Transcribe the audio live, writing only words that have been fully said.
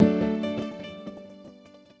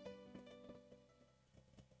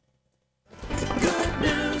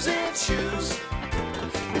and shoes.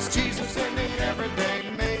 It's Jesus in the everyday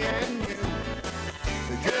me and you.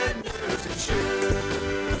 The good news and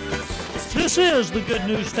shoes. This is the Good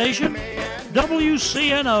News Station,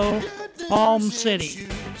 WCNO, Palm City.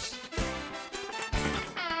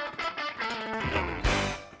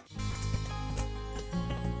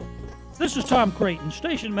 This is Tom Creighton,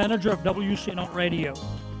 station manager of WCNO Radio.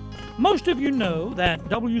 Most of you know that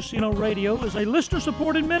WCNO Radio is a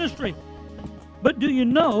listener-supported ministry. But do you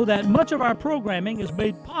know that much of our programming is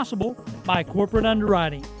made possible by corporate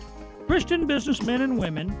underwriting? Christian businessmen and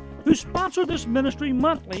women who sponsor this ministry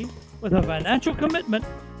monthly with a financial commitment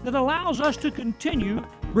that allows us to continue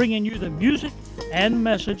bringing you the music and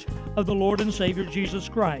message of the Lord and Savior Jesus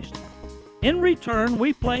Christ. In return,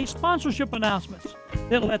 we play sponsorship announcements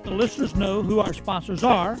that let the listeners know who our sponsors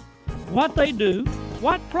are, what they do,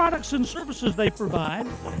 what products and services they provide,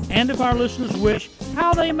 and if our listeners wish,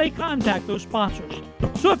 how they may contact those sponsors.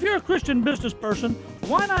 So if you're a Christian business person,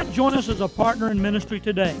 why not join us as a partner in ministry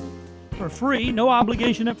today? For free, no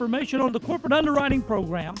obligation information on the corporate underwriting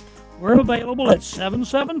program, we're available at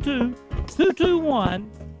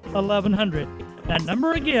 772-221-1100. That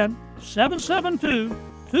number again,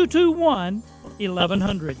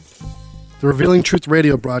 772-221-1100. The Revealing Truth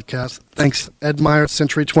radio broadcast thanks Ed Meyer,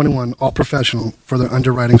 Century 21, All Professional, for their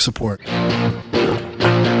underwriting support.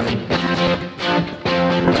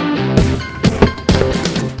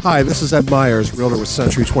 Hi, this is Ed Myers, realtor with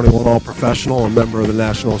Century 21 All Professional, a member of the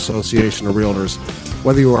National Association of Realtors.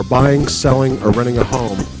 Whether you are buying, selling, or renting a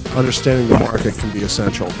home, understanding the market can be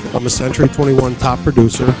essential. I'm a Century 21 top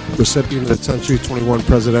producer, recipient of the Century 21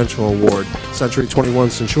 Presidential Award, Century 21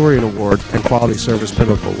 Centurion Award, and Quality Service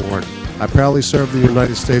Pinnacle Award. I proudly serve the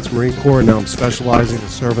United States Marine Corps, and now I'm specializing in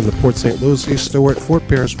serving the Port St. Lucie, Stewart, Fort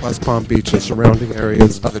Pierce, West Palm Beach, and surrounding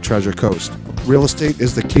areas of the Treasure Coast. Real estate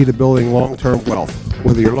is the key to building long-term wealth,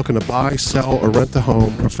 whether you're looking to buy, sell, or rent a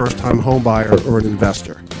home, a first-time home buyer, or an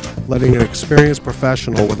investor. Letting an experienced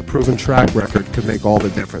professional with a proven track record can make all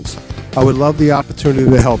the difference. I would love the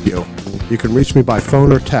opportunity to help you. You can reach me by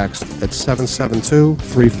phone or text at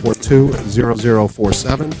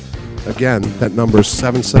 772-342-0047. Again, that number is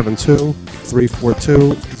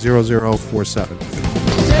 772-342-0047.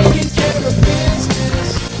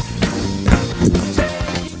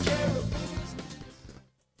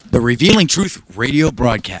 The Revealing Truth radio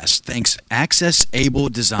broadcast thanks Access Able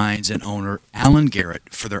Designs and owner Alan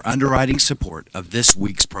Garrett for their underwriting support of this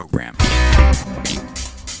week's program.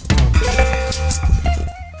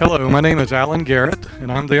 Hello, my name is Alan Garrett,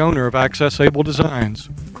 and I'm the owner of Access Able Designs.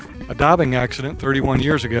 A diving accident 31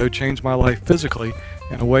 years ago changed my life physically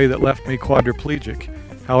in a way that left me quadriplegic.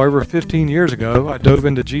 However, 15 years ago, I dove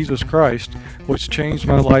into Jesus Christ, which changed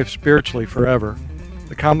my life spiritually forever.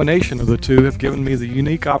 The combination of the two have given me the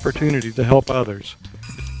unique opportunity to help others.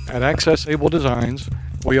 At Access Able Designs,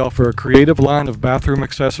 we offer a creative line of bathroom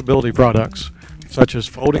accessibility products, such as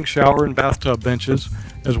folding shower and bathtub benches,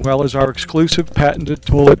 as well as our exclusive patented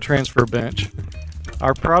toilet transfer bench.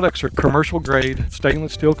 Our products are commercial grade,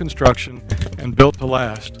 stainless steel construction, and built to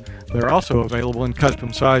last. They're also available in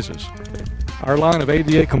custom sizes. Our line of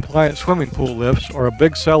ADA compliant swimming pool lifts are a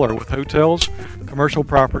big seller with hotels, commercial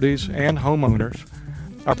properties, and homeowners.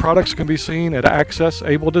 Our products can be seen at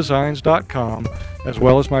accessabledesigns.com, as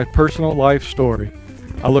well as my personal life story.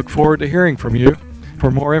 I look forward to hearing from you. For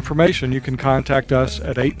more information, you can contact us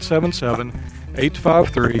at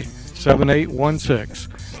 877-853-7816.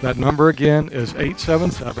 That number again is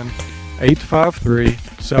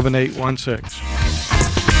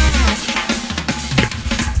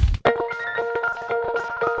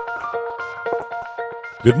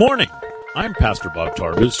Good morning. I'm Pastor Bob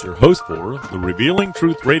Tarvis, your host for the Revealing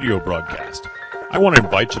Truth radio broadcast. I want to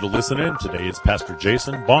invite you to listen in today as Pastor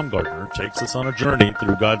Jason Baumgartner takes us on a journey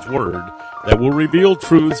through God's Word that will reveal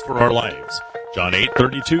truths for our lives. John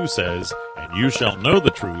 8:32 says, "And you shall know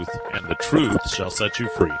the truth, and the truth shall set you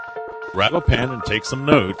free." Grab a pen and take some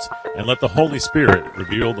notes, and let the Holy Spirit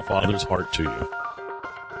reveal the Father's heart to you.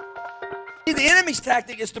 The enemy's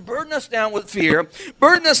tactic is to burden us down with fear,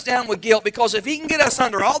 burden us down with guilt, because if he can get us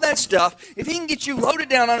under all that stuff, if he can get you loaded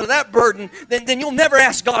down under that burden, then you'll never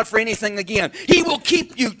ask God for anything again. He will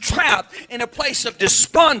keep you trapped in a place of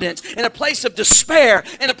despondence, in a place of despair,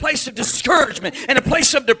 in a place of discouragement, in a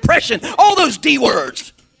place of depression. All those D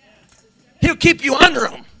words. He'll keep you under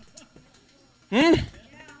them.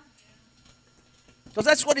 Because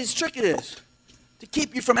that's what his trick is, to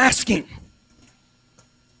keep you from asking.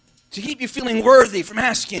 To keep you feeling worthy from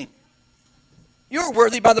asking. You're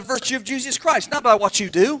worthy by the virtue of Jesus Christ, not by what you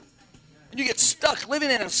do. And you get stuck living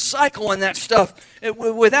in a cycle and that stuff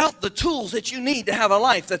without the tools that you need to have a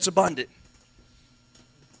life that's abundant.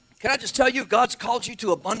 Can I just tell you, God's called you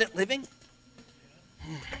to abundant living?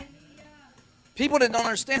 People that don't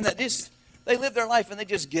understand that, they live their life and they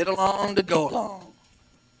just get along to go along.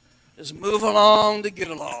 Just move along to get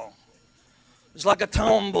along. It's like a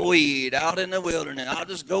tumbleweed out in the wilderness. I'll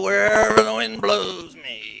just go wherever the wind blows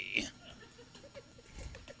me.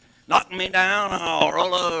 Knock me down, I'll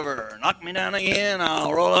roll over. Knock me down again,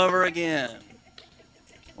 I'll roll over again.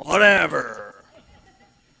 Whatever.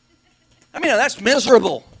 I mean, that's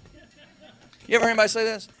miserable. You ever hear anybody say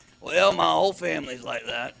this? Well, my whole family's like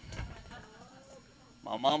that.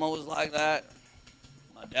 My mama was like that.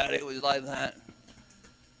 My daddy was like that.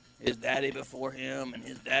 His daddy before him and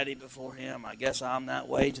his daddy before him. I guess I'm that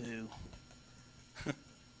way too.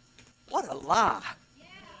 What a lie.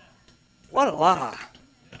 What a lie.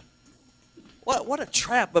 What a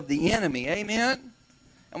trap of the enemy. Amen?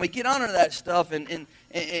 And we get under that stuff and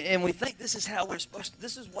we think this is how we're supposed to.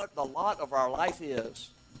 This is what the lot of our life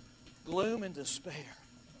is. Gloom and despair.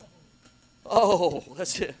 Oh,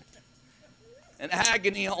 that's it. An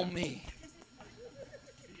agony on me.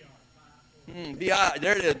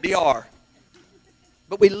 There it is, BR.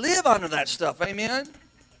 But we live under that stuff, amen?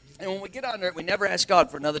 And when we get under it, we never ask God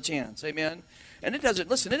for another chance, amen? And it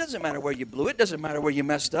doesn't matter where you blew it. It doesn't matter where you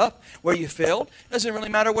messed up, where you failed. It doesn't really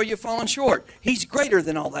matter where you've fallen short. He's greater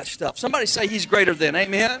than all that stuff. Somebody say he's greater than,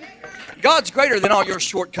 amen? God's greater than all your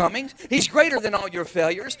shortcomings. He's greater than all your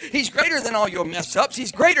failures. He's greater than all your mess-ups.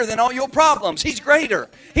 He's greater than all your problems. He's greater.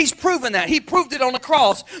 He's proven that. He proved it on the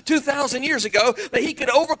cross 2,000 years ago that he could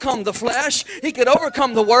overcome the flesh, he could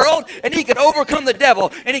overcome the world, and he could overcome the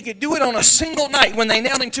devil. And he could do it on a single night when they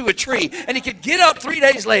nailed him to a tree. And he could get up 3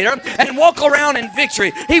 days later and walk around in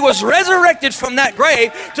victory. He was resurrected from that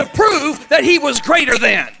grave to prove that he was greater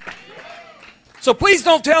than. So please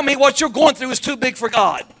don't tell me what you're going through is too big for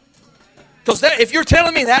God. Because if you're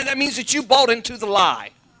telling me that, that means that you bought into the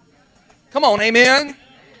lie. Come on, amen?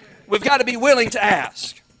 We've got to be willing to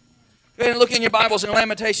ask. Go ahead and look in your Bibles in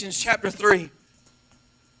Lamentations chapter 3.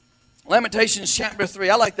 Lamentations chapter 3.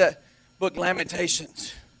 I like that book,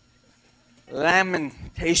 Lamentations.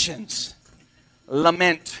 Lamentations.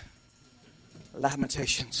 Lament.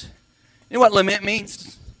 Lamentations. You know what lament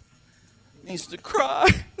means? It means to cry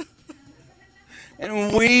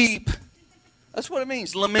and weep. That's what it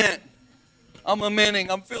means, lament. I'm lamenting.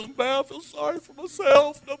 I'm feeling bad. I feel sorry for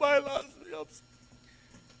myself. Nobody loves me.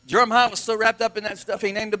 Jeremiah was so wrapped up in that stuff,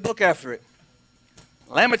 he named a book after it.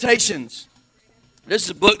 Lamentations. This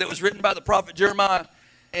is a book that was written by the prophet Jeremiah.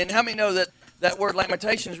 And how many know that that word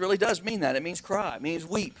lamentations really does mean that? It means cry. It means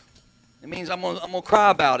weep. It means I'm gonna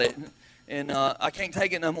cry about it. And I can't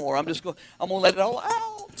take it no more. I'm going to let it all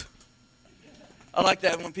out. I like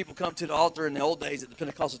that when people come to the altar in the old days at the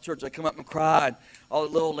Pentecostal church, they come up and cry, and all the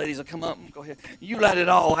little old ladies will come up and go ahead. You let it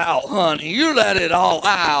all out, honey. You let it all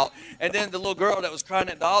out. And then the little girl that was crying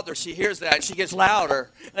at the altar, she hears that, and she gets louder.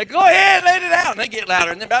 And they go ahead, let it out. And they get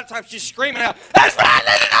louder. And then about the time she's screaming out, that's right,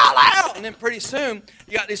 let it all out. And then pretty soon,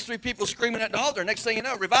 you got these three people screaming at the altar. Next thing you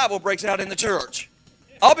know, revival breaks out in the church.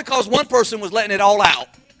 All because one person was letting it all out.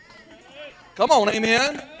 Come on,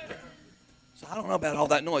 amen. So I don't know about all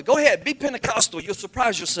that noise. Go ahead, be Pentecostal. You'll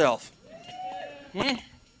surprise yourself.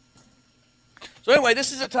 So anyway,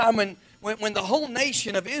 this is a time when the whole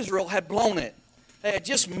nation of Israel had blown it. They had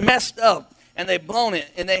just messed up, and they'd blown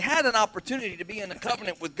it. And they had an opportunity to be in a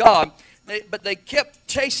covenant with God, but they kept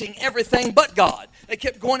chasing everything but God. They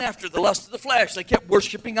kept going after the lust of the flesh. They kept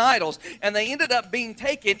worshiping idols. And they ended up being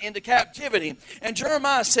taken into captivity. And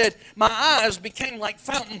Jeremiah said, my eyes became like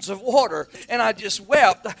fountains of water. And I just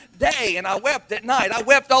wept day and I wept at night. I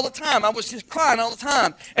wept all the time. I was just crying all the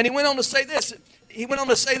time. And he went on to say this.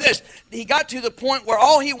 He got to the point where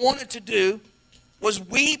all he wanted to do was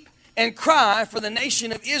weep and cry for the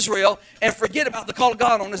nation of Israel and forget about the call of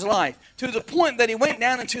God on his life. To the point that he went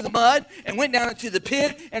down into the mud and went down into the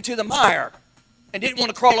pit and to the mire and didn't want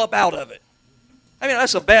to crawl up out of it. I mean,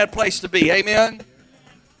 that's a bad place to be. Amen?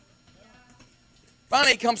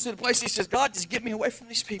 Finally, he comes to the place, he says, God, just get me away from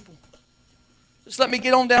these people. Just let me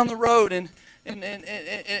get on down the road and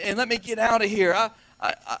let me get out of here.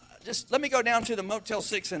 Just let me go down to the Motel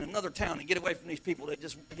 6 in another town and get away from these people that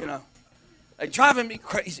just, they're driving me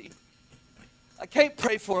crazy. I can't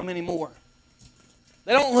pray for them anymore.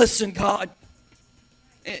 They don't listen, God.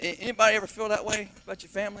 Anybody ever feel that way about your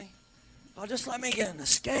family? Oh, just let me get an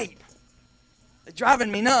escape. They're driving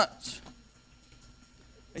me nuts.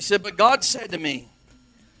 He said, but God said to me,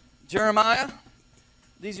 Jeremiah,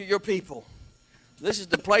 these are your people. This is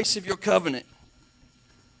the place of your covenant.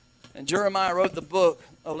 And Jeremiah wrote the book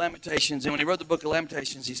of Lamentations. And when he wrote the book of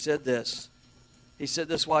Lamentations, he said this. He said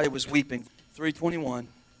this while he was weeping. 3:21.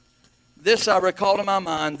 This I recall to my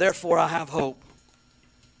mind, therefore I have hope.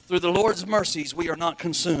 Through the Lord's mercies we are not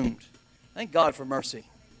consumed. Thank God for mercy.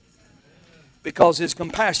 Because His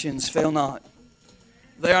compassions fail not.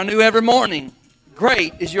 They are new every morning.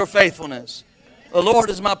 Great is your faithfulness. The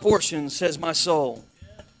Lord is my portion, says my soul.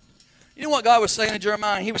 You know what God was saying to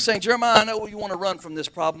Jeremiah? He was saying, Jeremiah, I know you want to run from this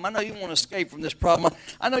problem. I know you want to escape from this problem.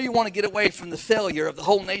 I know you want to get away from the failure of the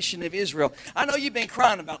whole nation of Israel. I know you've been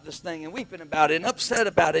crying about this thing and weeping about it and upset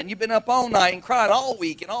about it. And you've been up all night and cried all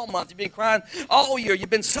week and all month. You've been crying all year.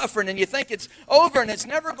 You've been suffering and you think it's over and it's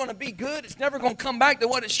never going to be good. It's never going to come back to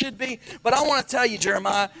what it should be. But I want to tell you,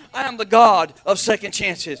 Jeremiah, I am the God of second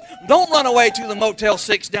chances. Don't run away to the Motel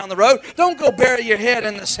 6 down the road. Don't go bury your head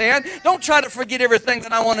in the sand. Don't try to forget everything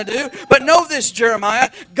that I want to do. But know this, Jeremiah,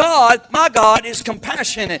 God, my God, is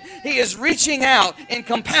compassionate. He is reaching out in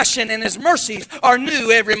compassion, and His mercies are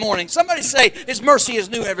new every morning. Somebody say, His mercy is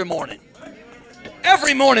new every morning.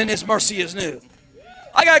 Every morning His mercy is new.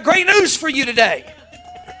 I got great news for you today.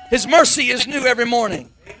 His mercy is new every morning.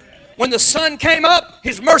 When the sun came up,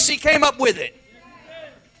 His mercy came up with it.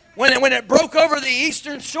 When it broke over the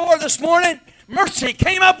eastern shore this morning, mercy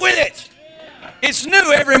came up with it. It's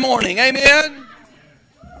new every morning. Amen.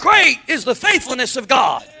 Great is the faithfulness of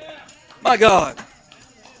God. My God.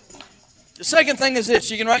 The second thing is this.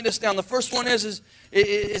 You can write this down. The first one is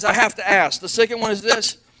I have to ask. The second one is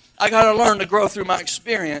this. I got to learn to grow through my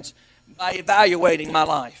experience by evaluating my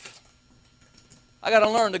life. I got to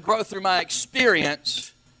learn to grow through my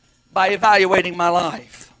experience by evaluating my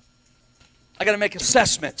life. I got to make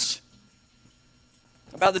assessments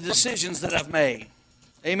about the decisions that I've made.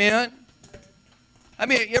 Amen. I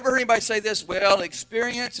mean, you ever heard anybody say this? Well,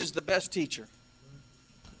 experience is the best teacher.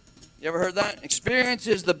 You ever heard that? Experience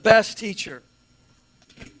is the best teacher.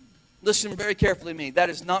 Listen very carefully to me. That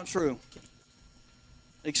is not true.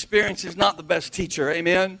 Experience is not the best teacher.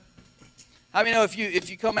 Amen? How many know if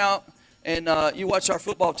you come out and you watch our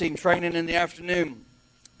football team training in the afternoon,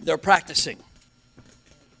 they're practicing.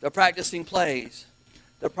 They're practicing plays.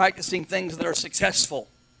 They're practicing things that are successful,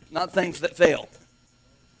 not things that fail.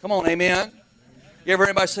 Come on, amen? You ever heard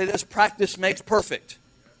anybody say this? Practice makes perfect.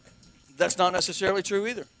 That's not necessarily true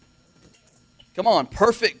either. Come on,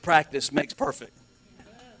 perfect practice makes perfect.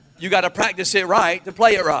 You got to practice it right to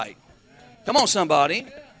play it right. Come on, somebody.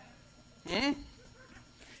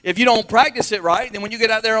 If you don't practice it right, then when you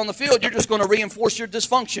get out there on the field, you're just going to reinforce your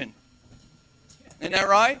dysfunction. Isn't that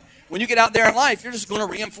right? When you get out there in life, you're just going to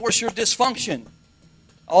reinforce your dysfunction.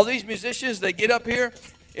 All these musicians, they get up here.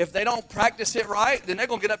 If they don't practice it right, then they're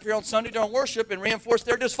going to get up here on Sunday during worship and reinforce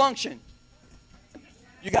their dysfunction.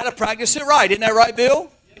 You got to practice it right. Isn't that right, Bill?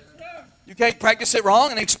 You can't practice it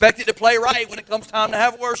wrong and expect it to play right when it comes time to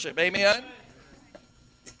have worship. Amen?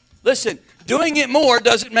 Listen, doing it more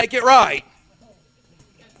doesn't make it right.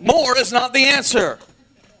 More is not the answer.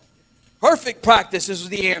 Perfect practice is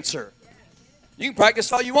the answer. You can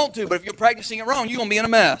practice all you want to, but if you're practicing it wrong, you're going to be in a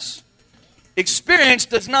mess. Experience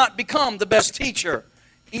does not become the best teacher.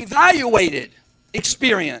 Evaluated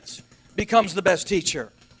experience becomes the best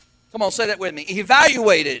teacher. Come on, say that with me.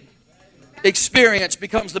 Evaluated experience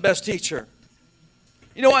becomes the best teacher.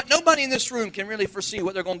 You know what? Nobody in this room can really foresee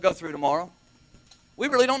what they're going to go through tomorrow. We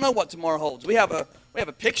really don't know what tomorrow holds. We have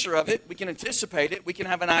a picture of it. We can anticipate it. We can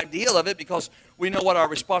have an ideal of it because we know what our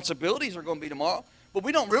responsibilities are going to be tomorrow. But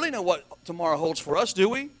we don't really know what tomorrow holds for us, do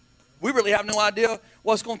we? We really have no idea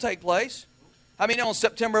what's going to take place. I mean, on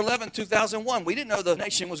September 11, 2001, we didn't know the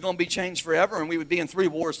nation was going to be changed forever and we would be in 3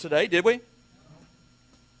 wars today, did we?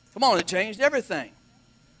 Come on, it changed everything.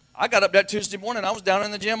 I got up that Tuesday morning, I was down in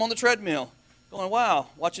the gym on the treadmill, going, wow,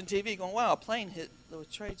 watching TV, going, wow, a plane hit the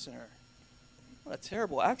Trade Center. What a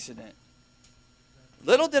terrible accident.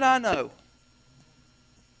 Little did I know.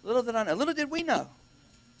 Little did we know.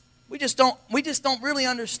 We just don't really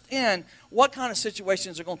understand what kind of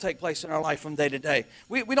situations are going to take place in our life from day to day.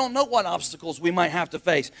 We don't know what obstacles we might have to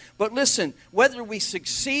face. But listen, whether we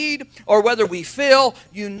succeed or whether we fail,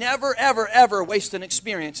 you never, ever, ever waste an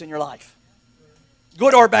experience in your life.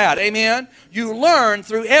 Good or bad, amen? You learn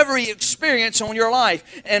through every experience on your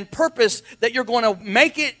life and purpose that you're going to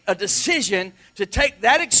make it a decision to take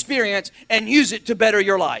that experience and use it to better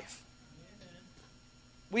your life.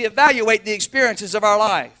 We evaluate the experiences of our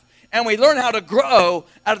life. And we learn how to grow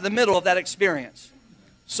out of the middle of that experience.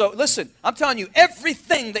 So listen, I'm telling you,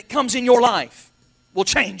 everything that comes in your life will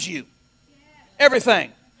change you.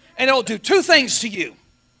 Everything. And it'll do 2 things to you.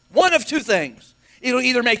 One of 2 things. It'll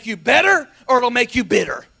either make you better or it'll make you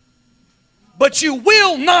bitter. But you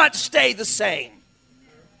will not stay the same.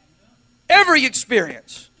 Every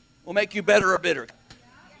experience will make you better or bitter.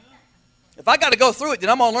 If I got to go through it, then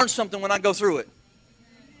I'm going to learn something when I go through it.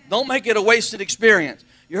 Don't make it a wasted experience.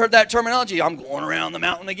 You heard that terminology, I'm going around the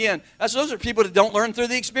mountain again. Those are people that don't learn through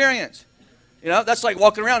the experience. You know, that's like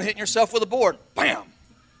walking around hitting yourself with a board. Bam,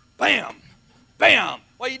 bam, bam.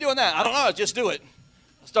 Why are you doing that? I don't know, just do it.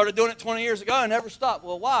 I started doing it 20 years ago and never stopped.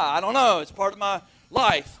 Well, why? I don't know. It's part of my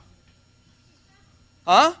life.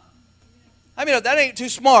 Huh? I mean, that ain't too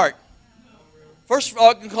smart. First of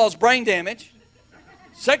all, it can cause brain damage.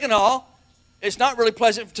 Second of all, it's not really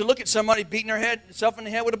pleasant to look at somebody beating themselves in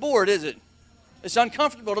the head with a board, is it? It's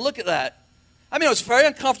uncomfortable to look at that. I mean, it's very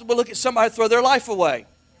uncomfortable to look at somebody throw their life away.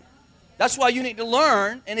 That's why you need to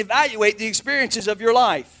learn and evaluate the experiences of your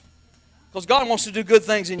life. Because God wants to do good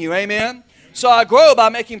things in you. Amen? So I grow by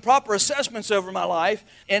making proper assessments over my life.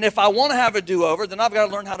 And if I want to have a do-over, then I've got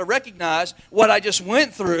to learn how to recognize what I just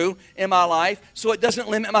went through in my life so it doesn't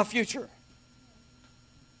limit my future.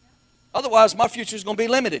 Otherwise, my future is going to be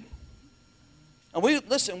limited. And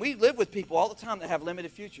we live with people all the time that have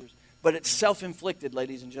limited futures. But it's self-inflicted,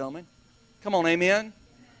 ladies and gentlemen. Come on, amen?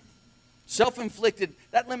 Self-inflicted,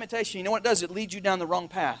 that limitation, you know what it does? It leads you down the wrong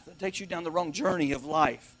path. It takes you down the wrong journey of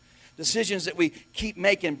life. Decisions that we keep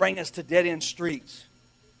making bring us to dead-end streets.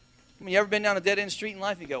 I mean, you ever been down a dead-end street in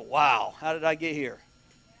life and you go, wow, how did I get here?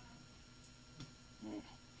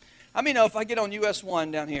 I mean, if I get on US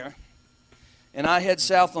 1 down here and I head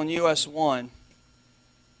south on US 1,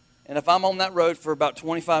 and if I'm on that road for about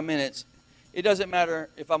 25 minutes, it doesn't matter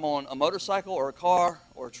if I'm on a motorcycle or a car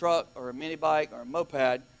or a truck or a mini bike or a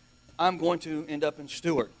moped, I'm going to end up in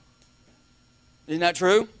Stewart. Isn't that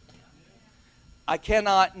true? I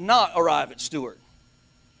cannot not arrive at Stewart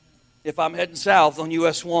if I'm heading south on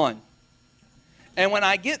US 1. And when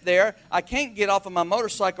I get there, I can't get off of my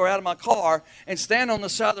motorcycle or out of my car and stand on the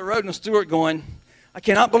side of the road in Stewart going, I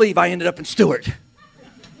cannot believe I ended up in Stewart.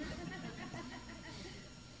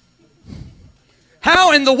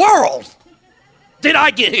 How in the world did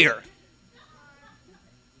I get here?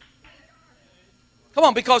 Come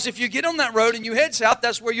on, because if you get on that road and you head south,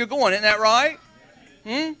 that's where you're going. Isn't that right?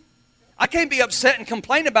 I can't be upset and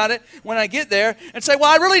complain about it when I get there and say,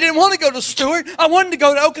 well, I really didn't want to go to Stewart. I wanted to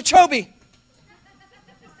go to Okeechobee.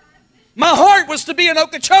 My heart was to be in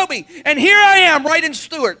Okeechobee, and here I am right in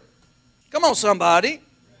Stewart. Come on, somebody.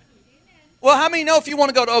 Well, how many know if you want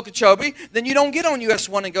to go to Okeechobee, then you don't get on US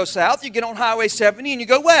 1 and go south. You get on Highway 70 and you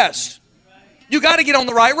go west. You got to get on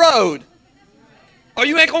the right road, or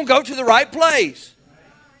you ain't going to go to the right place.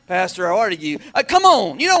 Pastor, how are you? Come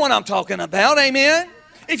on, you know what I'm talking about, amen?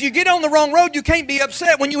 If you get on the wrong road, you can't be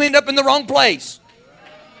upset when you end up in the wrong place.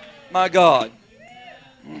 My God.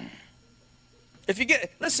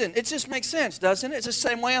 Listen, it just makes sense, doesn't it? It's the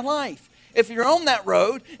same way in life. If you're on that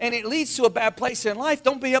road and it leads to a bad place in life,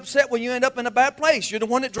 don't be upset when you end up in a bad place. You're the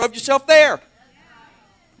one that drove yourself there.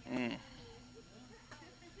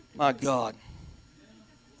 My God.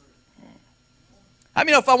 I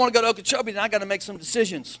mean, if I want to go to Okeechobee, then I got to make some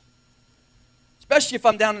decisions. Especially if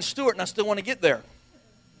I'm down in Stewart and I still want to get there.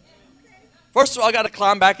 First of all, I got to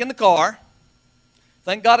climb back in the car.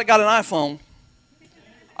 Thank God I got an iPhone.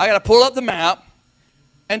 I got to pull up the map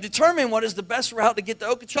and determine what is the best route to get to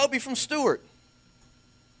Okeechobee from Stewart.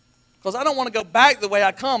 Because I don't want to go back the way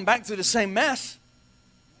I come, back through the same mess.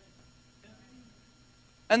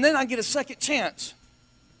 And then I get a second chance.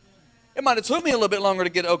 It might have took me a little bit longer to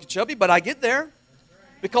get to Okeechobee, but I get there.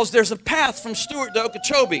 Because there's a path from Stewart to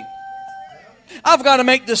Okeechobee. I've got to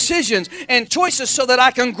make decisions and choices so that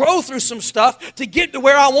I can grow through some stuff to get to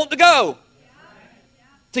where I want to go.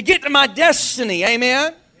 To get to my destiny,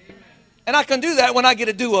 amen? And I can do that when I get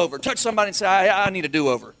a do-over. Touch somebody and say, I need a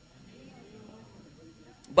do-over.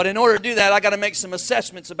 But in order to do that, I got to make some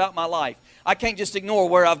assessments about my life. I can't just ignore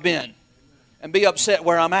where I've been and be upset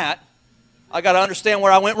where I'm at. I got to understand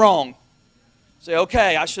where I went wrong. Say,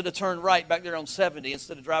 okay, I should have turned right back there on 70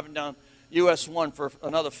 instead of driving down US 1 for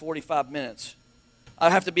another 45 minutes. I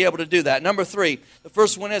have to be able to do that. Number 3, the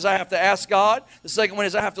first one is I have to ask God. The second one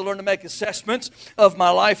is I have to learn to make assessments of my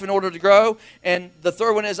life in order to grow. And the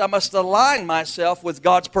third one is I must align myself with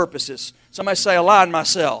God's purposes. Somebody say, align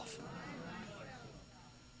myself.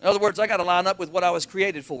 In other words, I got to line up with what I was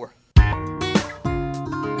created for.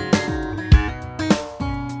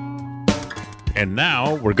 And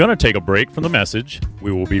now we're going to take a break from the message.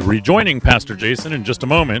 We will be rejoining Pastor Jason in just a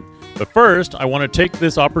moment. But first, I want to take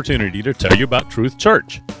this opportunity to tell you about Truth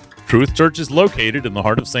Church. Truth Church is located in the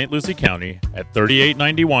heart of St. Lucie County at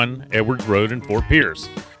 3891 Edwards Road in Fort Pierce.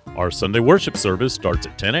 Our Sunday worship service starts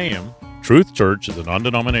at 10 a.m. Truth Church is a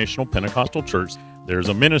non-denominational Pentecostal church. There's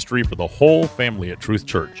a ministry for the whole family at Truth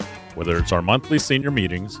Church. Whether it's our monthly senior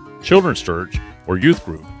meetings, children's church, or youth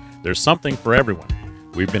group, there's something for everyone.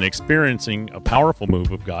 We've been experiencing a powerful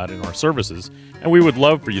move of God in our services, and we would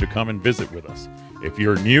love for you to come and visit with us. If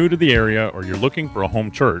you're new to the area or you're looking for a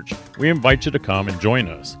home church, we invite you to come and join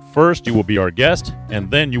us. First, you will be our guest,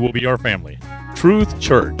 and then you will be our family. Truth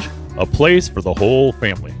Church, a place for the whole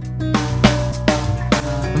family.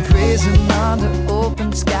 I'm praising under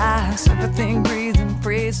open skies, everything breathing,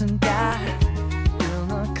 praising God.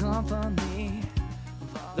 You'll accompany.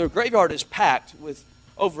 The graveyard is packed with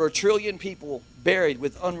over 1 trillion people buried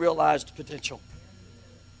with unrealized potential.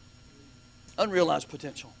 Unrealized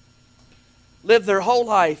potential. Lived their whole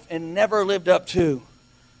life and never lived up to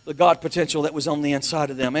the God potential that was on the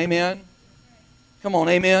inside of them. Amen? Come on,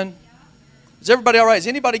 amen? Is everybody all right? Is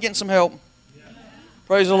anybody getting some help?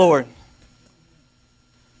 Praise the Lord.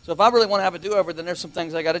 So if I really want to have a do-over, then there's some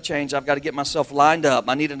things I got to change. I've got to get myself lined up.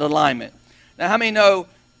 I need an alignment. Now, how many know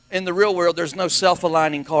in the real world there's no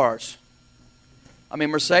self-aligning cars? I mean,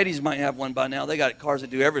 Mercedes might have one by now. They got cars that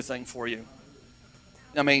do everything for you.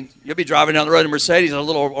 I mean, you'll be driving down the road in Mercedes and a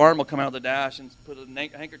little arm will come out of the dash and put a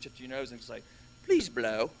handkerchief to your nose and say, please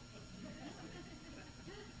blow.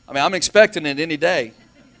 I mean, I'm expecting it any day.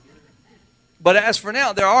 But as for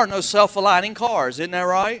now, there are no self-aligning cars. Isn't that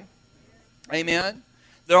right? Amen.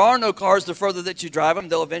 There are no cars, the further that you drive them,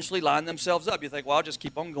 they'll eventually line themselves up. You think, well, I'll just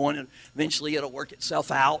keep on going and eventually it'll work itself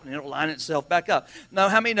out and it'll line itself back up. No,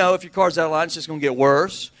 how many know if your car's out of line, it's just going to get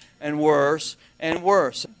worse and worse and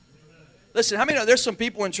worse? Listen, how many know there's some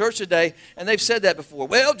people in church today and they've said that before.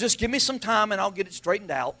 Well, just give me some time and I'll get it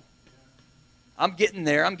straightened out. I'm getting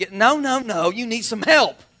there. No, you need some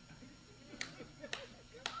help.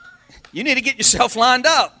 You need to get yourself lined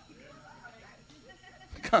up.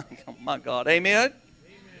 Oh, my God, amen?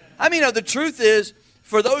 I mean, the truth is,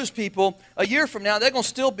 for those people, a year from now, they're going to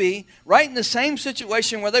still be right in the same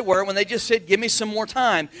situation where they were when they just said, give me some more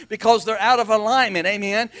time, because they're out of alignment,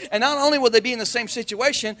 amen? And not only will they be in the same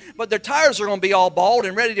situation, but their tires are going to be all bald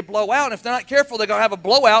and ready to blow out, and if they're not careful, they're going to have a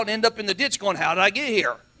blowout and end up in the ditch going, how did I get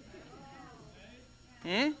here?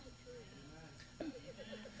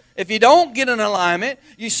 If you don't get in alignment,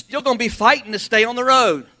 you're still going to be fighting to stay on the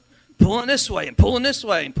road, pulling this way and pulling this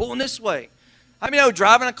way and pulling this way. How many know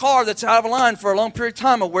driving a car that's out of line for a long period of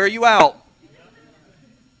time will wear you out?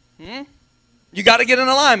 You got to get in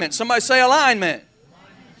alignment. Somebody say alignment.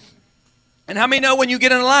 And how many know when you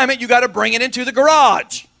get in alignment, you got to bring it into the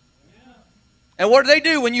garage? And what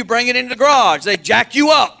do when you bring it into the garage? They jack you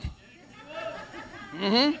up.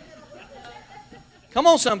 Come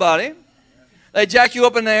on, somebody. They jack you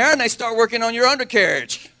up in there and they start working on your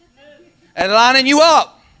undercarriage and lining you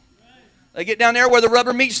up. They get down there where the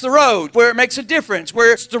rubber meets the road, where it makes a difference,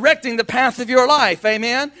 where it's directing the path of your life.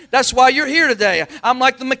 Amen? That's why you're here today. I'm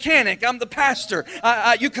like the mechanic. I'm the pastor.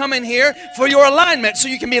 You come in here for your alignment so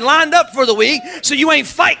you can be lined up for the week, so you ain't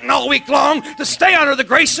fighting all week long to stay under the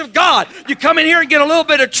grace of God. You come in here and get a little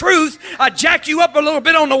bit of truth. I jack you up a little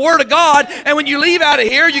bit on the Word of God, and when you leave out of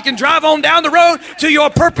here, you can drive on down the road to your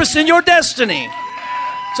purpose and your destiny.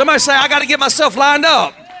 Somebody say, I got to get myself lined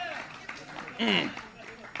up.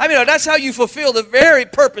 I mean, that's how you fulfill the very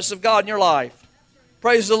purpose of God in your life.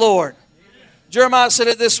 Praise the Lord. Jeremiah said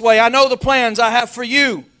it this way, I know the plans I have for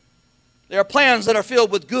you. They are plans that are filled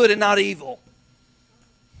with good and not evil.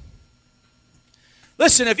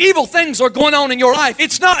 Listen, if evil things are going on in your life,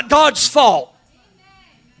 it's not God's fault.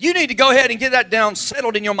 You need to go ahead and get that down,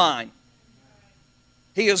 settled in your mind.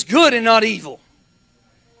 He is good and not evil.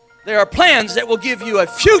 There are plans that will give you a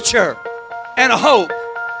future and a hope.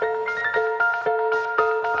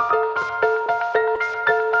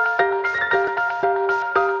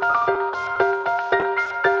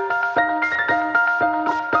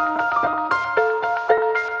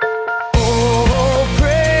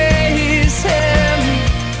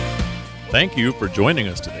 Thank you for joining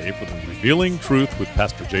us today for the Revealing Truth with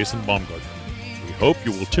Pastor Jason Baumgartner. We hope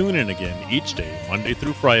you will tune in again each day, Monday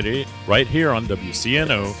through Friday, right here on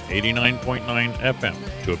WCNO 89.9 FM.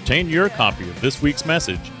 To obtain your copy of this week's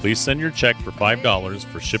message, please send your check for $5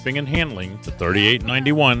 for shipping and handling to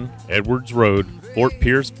 3891 Edwards Road, Fort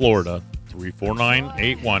Pierce, Florida,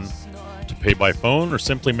 34981. To pay by phone or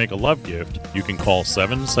simply make a love gift, you can call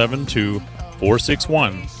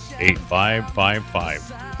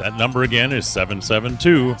 772-461-8555. That number again is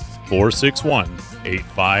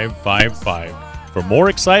 772-461-8555. For more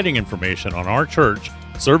exciting information on our church,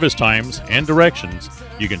 service times, and directions,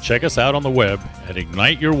 you can check us out on the web at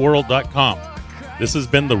igniteyourworld.com. This has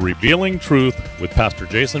been The Revealing Truth with Pastor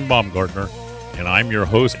Jason Baumgartner, and I'm your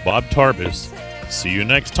host, Bob Tarbis. See you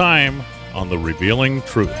next time on The Revealing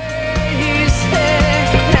Truth.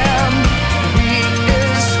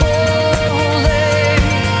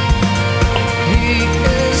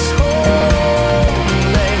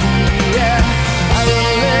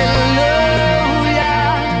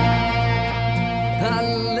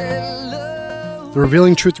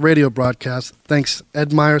 Revealing Truth radio broadcast thanks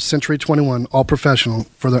Ed Meyer, Century 21, All Professional,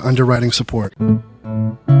 for their underwriting support.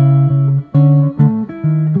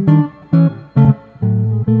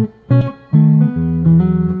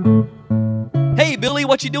 Hey, Billy,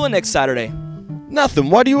 what you doing next Saturday?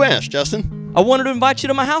 Nothing. Why do you ask, Justin? I wanted to invite you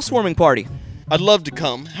to my housewarming party. I'd love to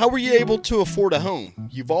come. How were you able to afford a home?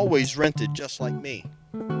 You've always rented just like me.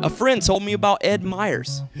 A friend told me about Ed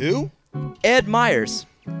Myers. Who? Ed Myers.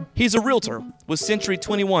 He's a realtor with Century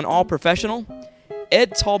 21 All Professional.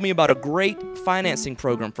 Ed told me about a great financing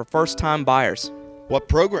program for first-time buyers. What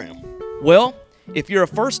program? Well, if you're a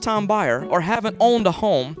first-time buyer or haven't owned a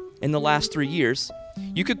home in the last 3 years,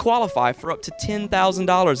 you could qualify for up to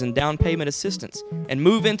 $10,000 in down payment assistance and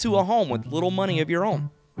move into a home with little money of your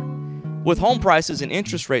own. With home prices and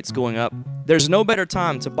interest rates going up, there's no better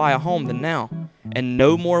time to buy a home than now, and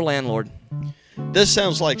no more landlord. This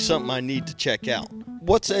sounds like something I need to check out.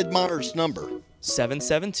 What's Ed Meyer's number?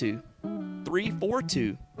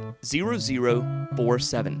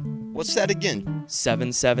 772-342-0047. What's that again?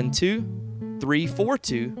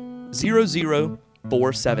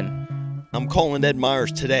 772-342-0047. I'm calling Ed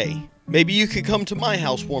Myers today. Maybe you could come to my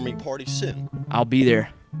housewarming party soon. I'll be there.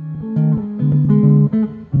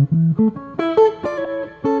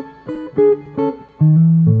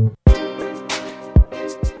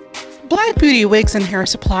 Black Beauty Wigs and Hair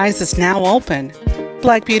Supplies is now open.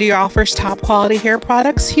 Black Beauty offers top quality hair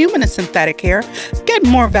products, human and synthetic hair. Get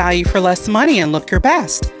more value for less money and look your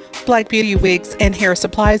best. Black Beauty Wigs and Hair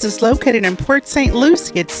Supplies is located in Port St.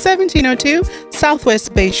 Lucie at 1702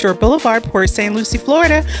 Southwest Bayshore Boulevard, Port St. Lucie,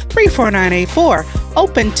 Florida, 34984.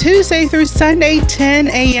 Open Tuesday through Sunday, 10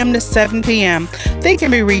 a.m. to 7 p.m. They can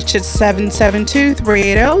be reached at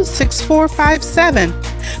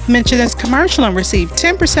 772-380-6457. Mention this commercial and receive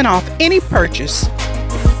 10% off any purchase.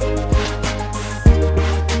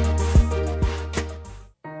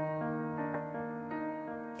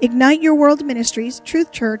 Ignite Your World Ministries,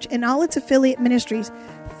 Truth Church, and all its affiliate ministries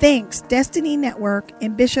thanks Destiny Network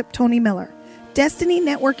and Bishop Tony Miller. Destiny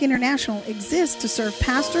Network International exists to serve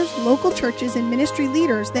pastors, local churches, and ministry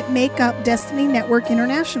leaders that make up Destiny Network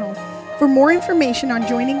International. For more information on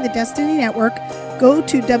joining the Destiny Network, go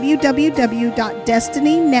to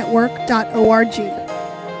www.destinynetwork.org.